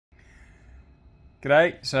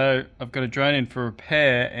G'day, so I've got a drone in for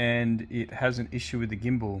repair and it has an issue with the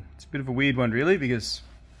gimbal. It's a bit of a weird one really because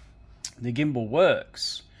the gimbal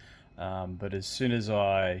works, but as soon as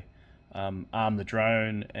I arm the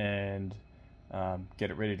drone and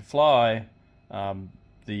get it ready to fly,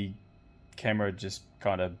 the camera just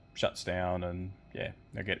kind of shuts down and yeah,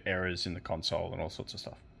 I get errors in the console and all sorts of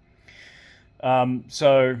stuff.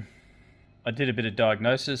 So I did a bit of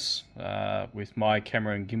diagnosis with my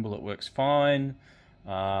camera and gimbal. It works fine.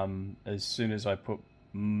 As soon as I put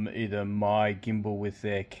either my gimbal with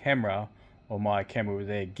their camera or my camera with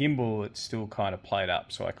their gimbal, it's still kind of played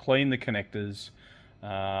up. So I cleaned the connectors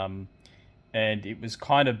and it was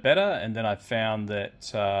kind of better. And then I found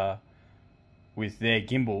that with their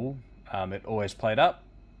gimbal, it always played up.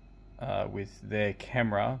 With their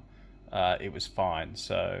camera, it was fine.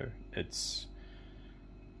 So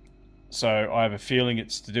I have a feeling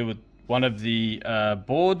it's to do with one of the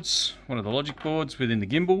boards, one of the logic boards within the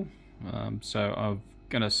gimbal. So I'm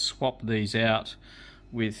going to swap these out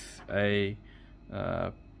with a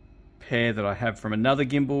pair that I have from another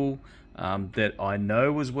gimbal that I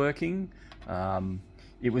know was working.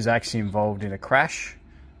 It was actually involved in a crash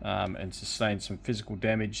and sustained some physical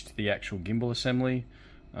damage to the actual gimbal assembly.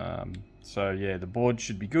 So yeah, the board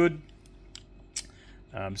should be good.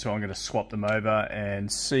 So I'm going to swap them over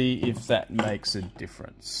and see if that makes a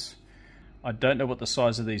difference. I don't know what the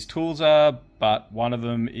size of these tools are, but one of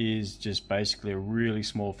them is just basically a really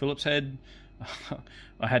small Phillips head.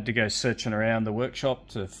 I had to go searching around the workshop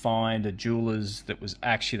to find a jeweler's that was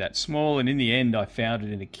actually that small, and in the end I found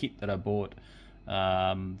it in a kit that I bought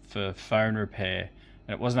for phone repair.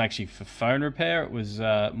 And it wasn't actually for phone repair, it was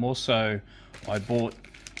more so I bought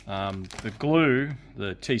the glue,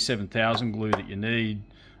 the T7000 glue that you need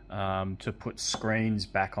to put screens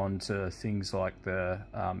back onto things like the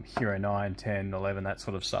Hero 9, 10, 11, that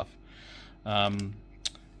sort of stuff.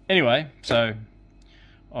 Anyway, so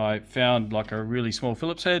I found like a really small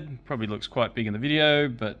Phillips head. Probably looks quite big in the video,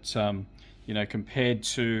 but you know, compared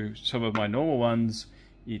to some of my normal ones,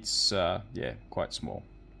 it's yeah, quite small.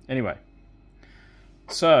 Anyway,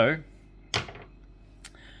 so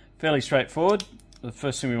fairly straightforward. The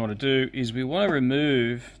first thing we want to do is we want to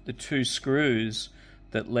remove the two screws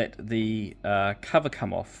that let the cover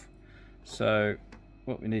come off. So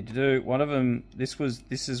what we need to do, one of them, this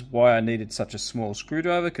is why I needed such a small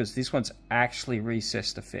screwdriver, because this one's actually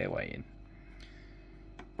recessed a fair way in.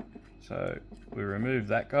 So we remove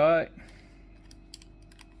that guy.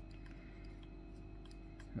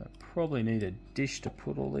 I probably need a dish to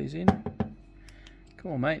put all these in.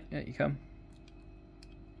 Come on, mate, out you come.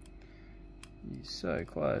 He's so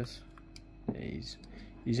close. He's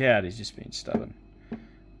out, he's just been stubborn.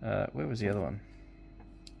 Where was the other one?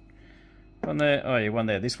 One there. Oh yeah, one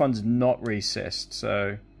there. This one's not recessed,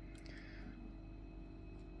 so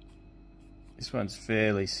this one's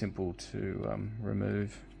fairly simple to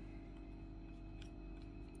remove.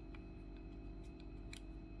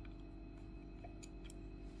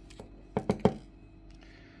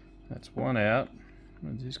 That's one out.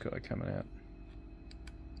 When's this guy coming out?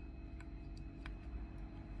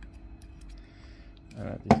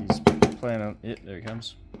 This is plan on it. There he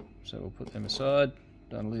comes. So we'll put them aside.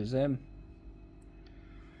 Don't lose them.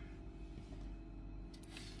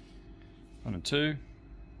 1 and 2.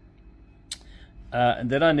 And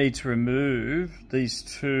then I need to remove these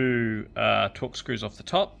two torque screws off the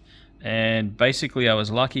top. And basically, I was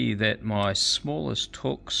lucky that my smallest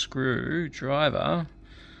torque screw driver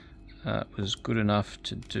was good enough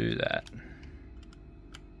to do that.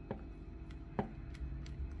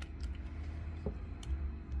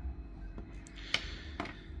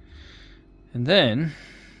 And then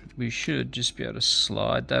we should just be able to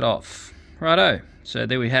slide that off. Righto, so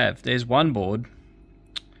there we have, there's one board.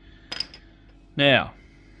 Now,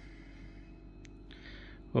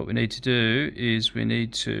 what we need to do is we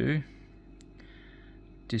need to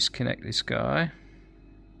disconnect this guy.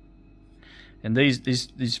 And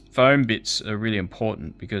these foam bits are really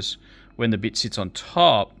important because when the bit sits on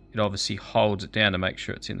top, it obviously holds it down to make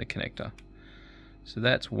sure it's in the connector. So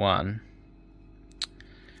that's one.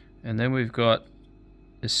 And then we've got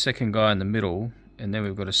the second guy in the middle, and then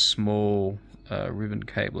we've got a small ribbon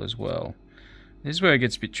cable as well. This is where it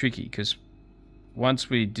gets a bit tricky, because once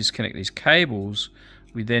we disconnect these cables,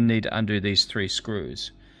 we then need to undo these 3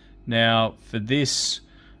 screws. Now for this,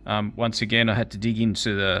 once again I had to dig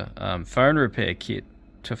into the phone repair kit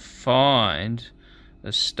to find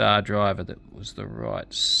a star driver that was the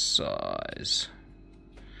right size.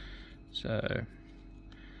 So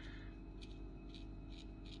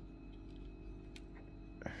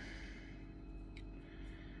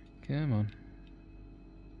come on.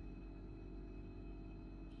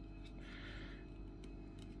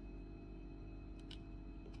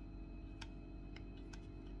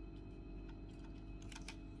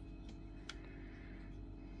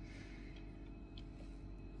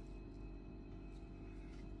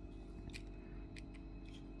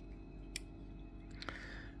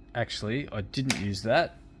 actually, I didn't use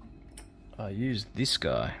that. I used this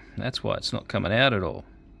guy. That's why it's not coming out at all.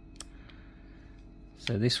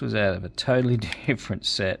 So this was out of a totally different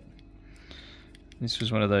set. This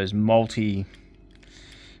was one of those multi-job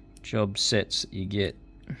sets that you get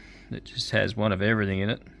that just has one of everything in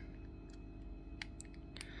it.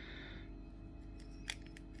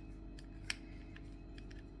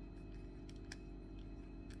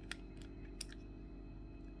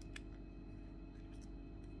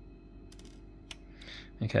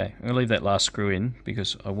 Okay, I'm going to leave that last screw in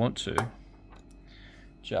because I want to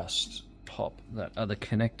just pop that other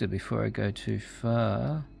connector before I go too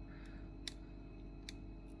far.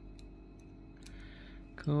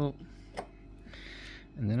 Cool.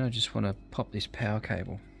 And then I just want to pop this power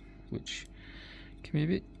cable, which can be a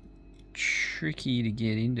bit tricky to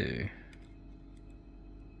get into.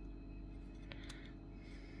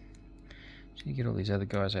 So you get all these other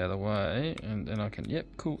guys out of the way, and then I can, yep,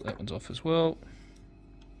 cool, that one's off as well.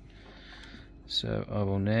 So I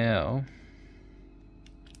will now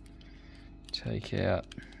take out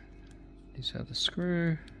this other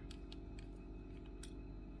screw.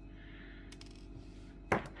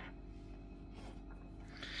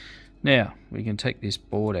 Now we can take this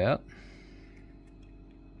board out.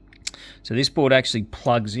 So this board actually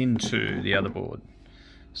plugs into the other board.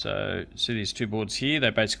 So see these two boards here, they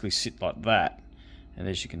basically sit like that, and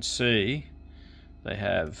as you can see they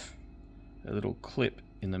have a little clip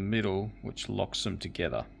in the middle which locks them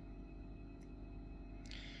together.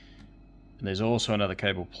 And there's also another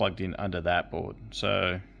cable plugged in under that board.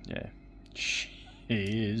 So yeah, she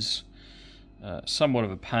is somewhat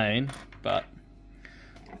of a pain, but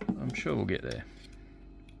I'm sure we'll get there.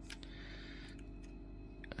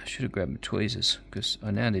 I should have grabbed my tweezers because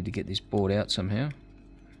I now need to get this board out somehow.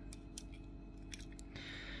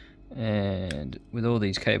 And with all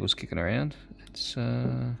these cables kicking around, it's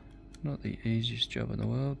not the easiest job in the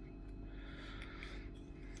world.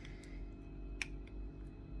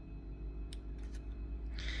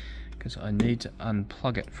 Because I need to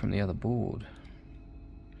unplug it from the other board.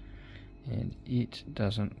 And it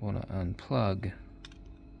doesn't want to unplug.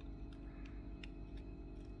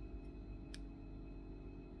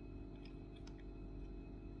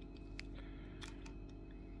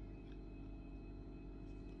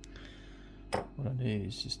 What I need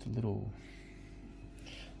is just a little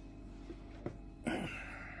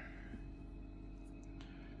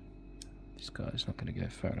this guy's not going to go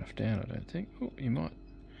far enough down, I don't think. Oh, you might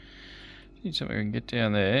need something we can get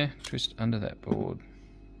down there, twist under that board.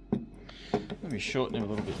 Let me shorten him a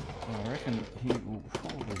little bit. I reckon he will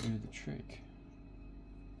probably do the trick.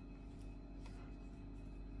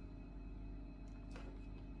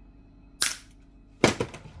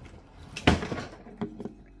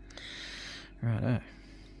 Righto.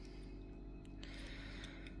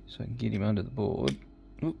 So I can get him under the board.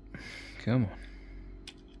 Oop, come on.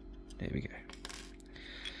 There we go.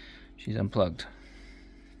 She's unplugged.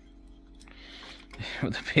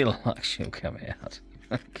 With a bit of luck, she'll come out.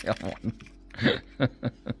 Come on.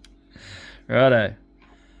 Righto.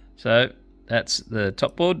 So that's the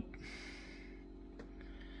top board.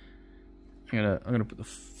 I'm gonna put the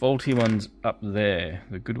faulty ones up there.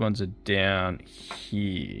 The good ones are down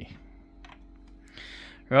here.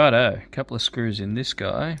 Righto, a couple of screws in this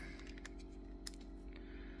guy.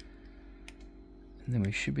 And then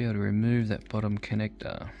we should be able to remove that bottom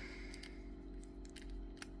connector.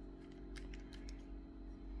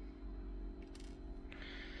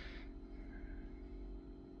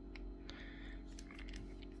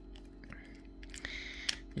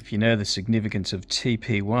 If you know the significance of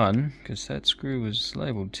TP1, because that screw was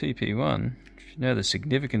labelled TP1, if you know the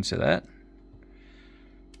significance of that,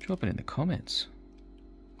 drop it in the comments.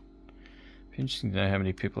 It'd be interesting to know how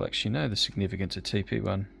many people actually know the significance of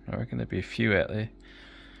TP1. I reckon there'd be a few out there.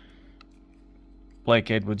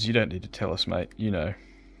 Blake Edwards, you don't need to tell us, mate. You know.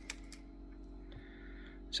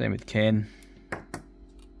 Same with Ken.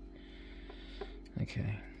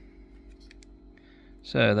 Okay.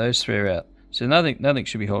 So those three are out. So nothing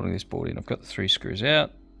should be holding this board in. I've got the 3 screws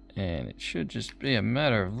out, and it should just be a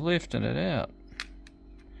matter of lifting it out.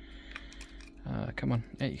 Come on,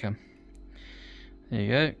 out you come. There you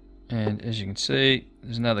go. And as you can see,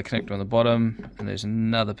 there's another connector on the bottom, and there's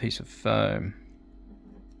another piece of foam.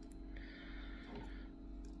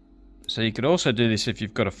 So you could also do this if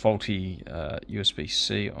you've got a faulty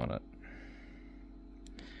USB-C on it,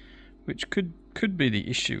 which could be the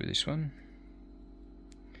issue with this one.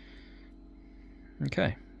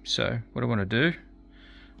 Okay, so what I want to do,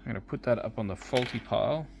 I'm going to put that up on the faulty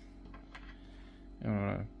pile. I'm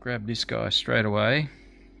going to grab this guy straight away.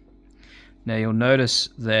 Now you'll notice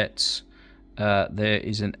that there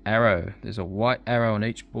is an arrow. There's a white arrow on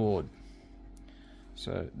each board.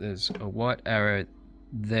 So there's a white arrow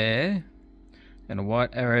there and a white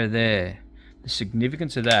arrow there. The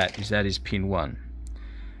significance of that is pin 1.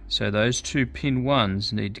 So those two pin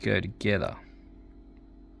 1s need to go together.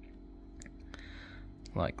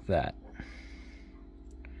 Like that.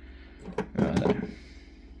 Right.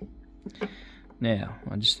 Now,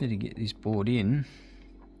 I just need to get this board in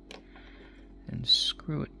and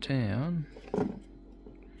screw it down,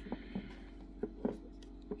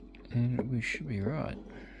 and we should be right.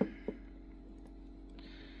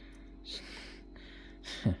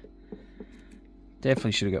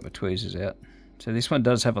 Definitely should have got my tweezers out. So this one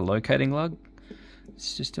does have a locating lug.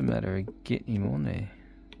 It's just a matter of getting him on there.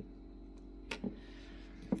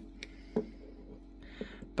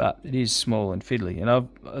 But it is small and fiddly, and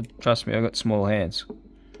trust me, I've got small hands.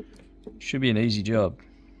 Should be an easy job.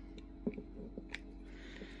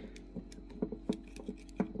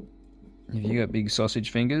 If you got big sausage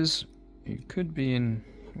fingers, you could be in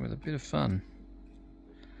with a bit of fun.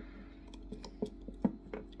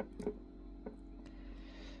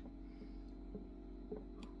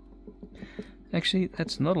 Actually,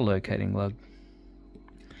 that's not a locating lug.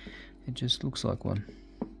 It just looks like one.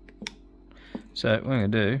 So what I'm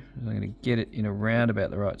going to do is I'm going to get it in around about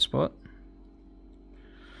the right spot.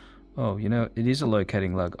 Oh, you know, it is a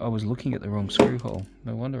locating lug. I was looking at the wrong screw hole.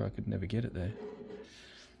 No wonder I could never get it there.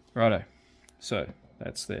 Righto. So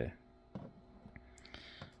that's there.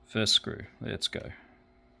 First screw. Let's go.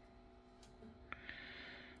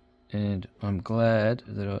 And I'm glad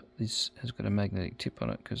that this has got a magnetic tip on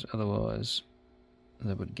it, because otherwise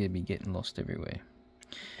that would be getting lost everywhere.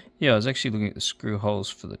 Yeah, I was actually looking at the screw holes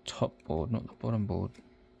for the top board, not the bottom board.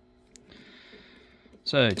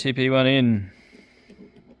 So, TP1 in.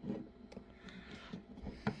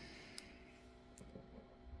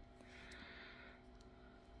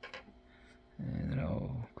 And then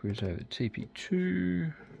I'll cruise over to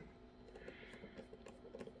TP2.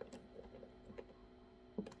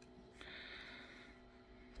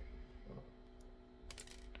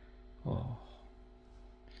 Oh,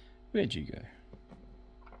 where'd you go?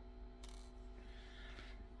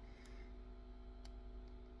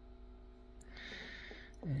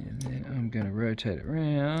 And then I'm going to rotate it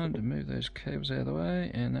around and move those cables out of the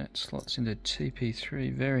way, and that slots into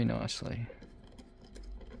TP3 very nicely.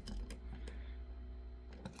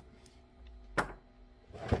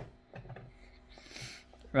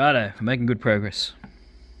 Righto, we're making good progress.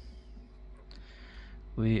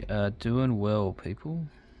 We are doing well, people.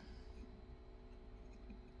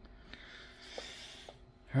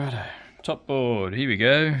 Righto, top board, here we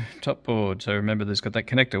go, top board. So remember, there's got that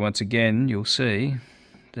connector. Once again, you'll see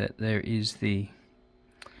that there is the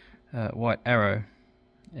white arrow,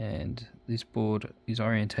 and this board is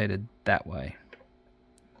orientated that way.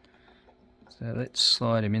 So let's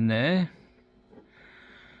slide him in there.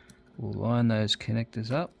 We'll line those connectors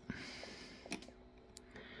up,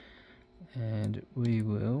 and we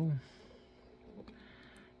will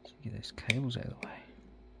get those cables out of the way.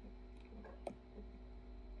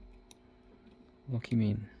 Lock him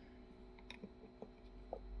in.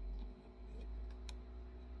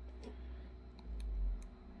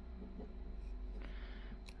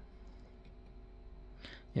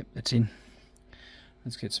 Yep, that's in.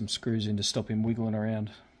 Let's get some screws in to stop him wiggling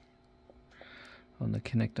around on the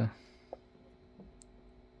connector.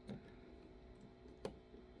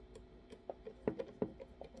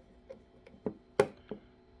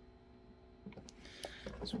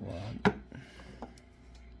 That's one.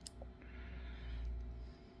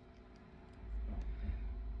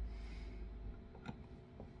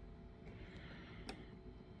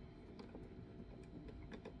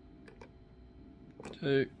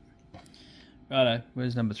 Two. Righto,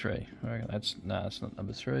 where's number 3? That's not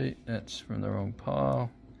number 3. That's from the wrong pile.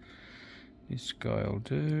 This guy will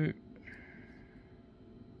do.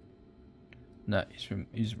 No,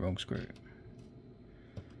 he's the wrong screw.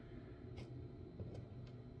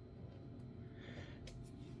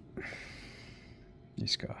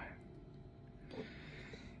 This guy.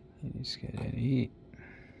 He needs to get out of here.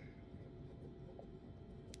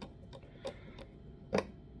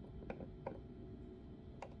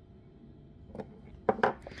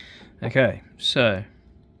 Okay, so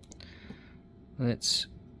this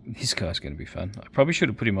guy's going to be fun. I probably should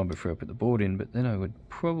have put him on before I put the board in, but then I would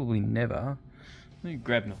probably never. Let me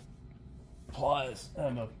grab my pliers.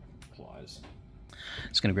 My pliers.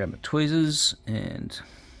 Just going to grab my tweezers, and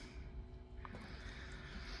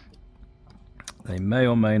they may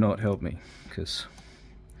or may not help me, because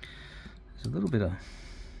there's a little bit of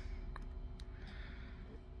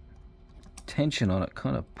tension on it,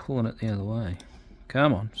 kind of pulling it the other way.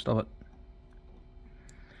 Come on, stop it.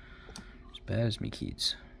 As bad as me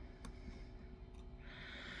kids.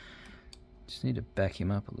 Just need to back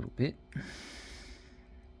him up a little bit.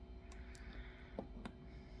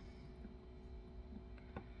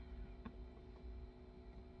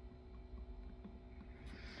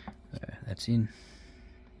 There, that's in.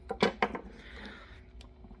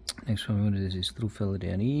 Next one we want to do is this little fella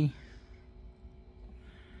down here.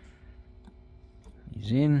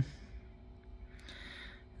 He's in.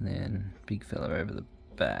 And then big fella over the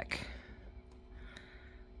back.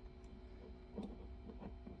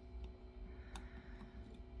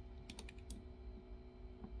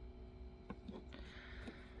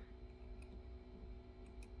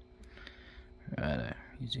 Righto,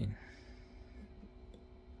 he's in.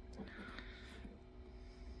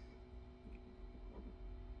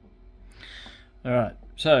 Alright,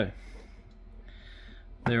 so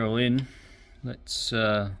they're all in. Let's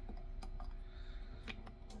get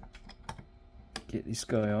this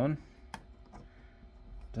guy on.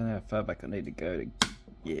 Don't know how far back I need to go to.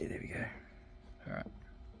 Yeah, there we go. Alright,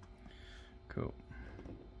 cool.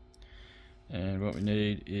 And what we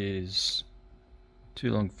need is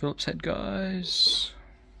 2 long Phillips head guys.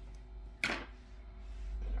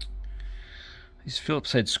 This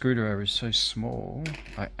Phillips head screwdriver is so small,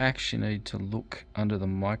 I actually need to look under the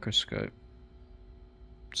microscope.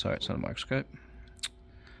 Sorry, it's not a microscope.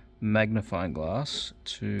 Magnifying glass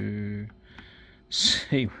to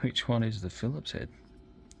see which one is the Phillips head.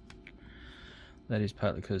 That is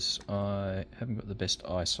partly because I haven't got the best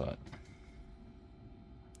eyesight.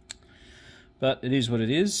 But it is what it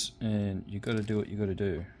is, and you've got to do what you've got to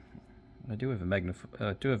do. I do have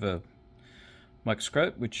a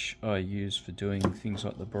microscope which I use for doing things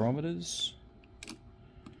like the barometers,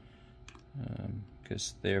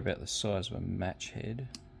 because they're about the size of a match head,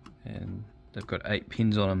 and they've got 8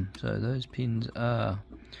 pins on them, so those pins are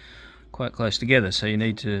quite close together, so you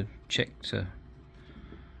need to check to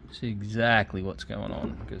see exactly what's going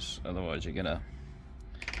on, because otherwise you're gonna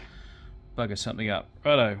bugger something up.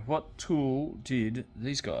 Righto, what tool did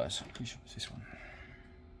these guys? Which was this one?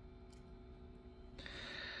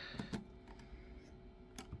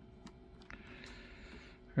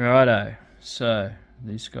 Righto, so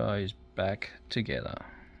this guy is back together,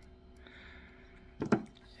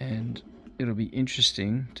 and it'll be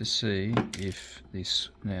interesting to see if this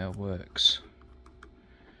now works.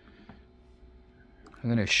 I'm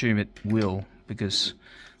going to assume it will, because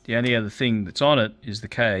the only other thing that's on it is the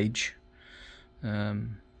cage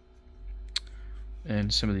and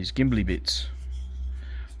some of these gimbally bits.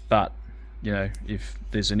 But you know, if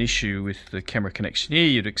there's an issue with the camera connection here,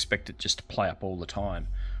 you'd expect it just to play up all the time.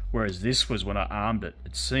 Whereas this was, when I armed it,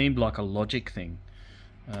 it seemed like a logic thing.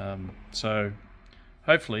 So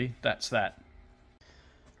hopefully that's that.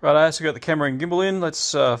 Right, so got the camera and gimbal in.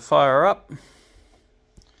 Let's fire her up.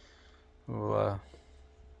 We'll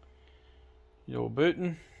you're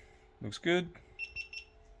booting. Looks good.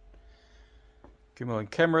 Gimbal and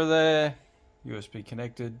camera there. USB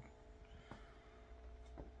connected.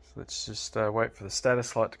 So let's just wait for the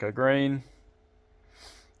status light to go green.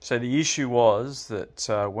 So the issue was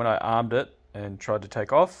that when I armed it and tried to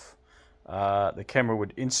take off, the camera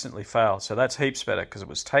would instantly fail. So that's heaps better, because it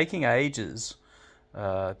was taking ages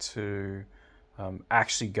to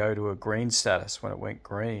actually go to a green status when it went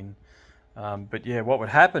green. But yeah, what would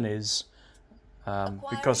happen is,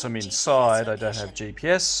 because I'm inside, I don't have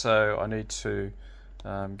GPS, so I need to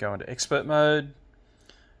go into expert mode.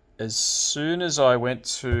 As soon as I went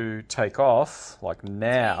to take off, like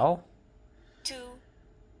now, 2,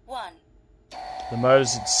 1. The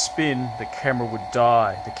motors would spin, the camera would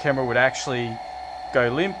die. The camera would actually go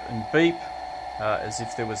limp and beep as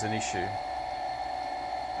if there was an issue.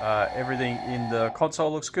 Everything in the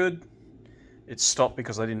console looks good. It stopped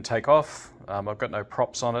because I didn't take off. I've got no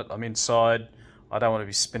props on it. I'm inside. I don't want to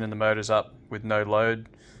be spinning the motors up with no load.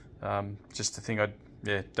 Just a thing I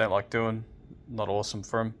don't like doing. Not awesome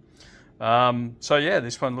for them. So yeah,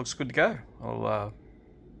 this one looks good to go. I'll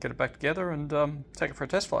get it back together and take it for a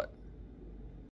test flight.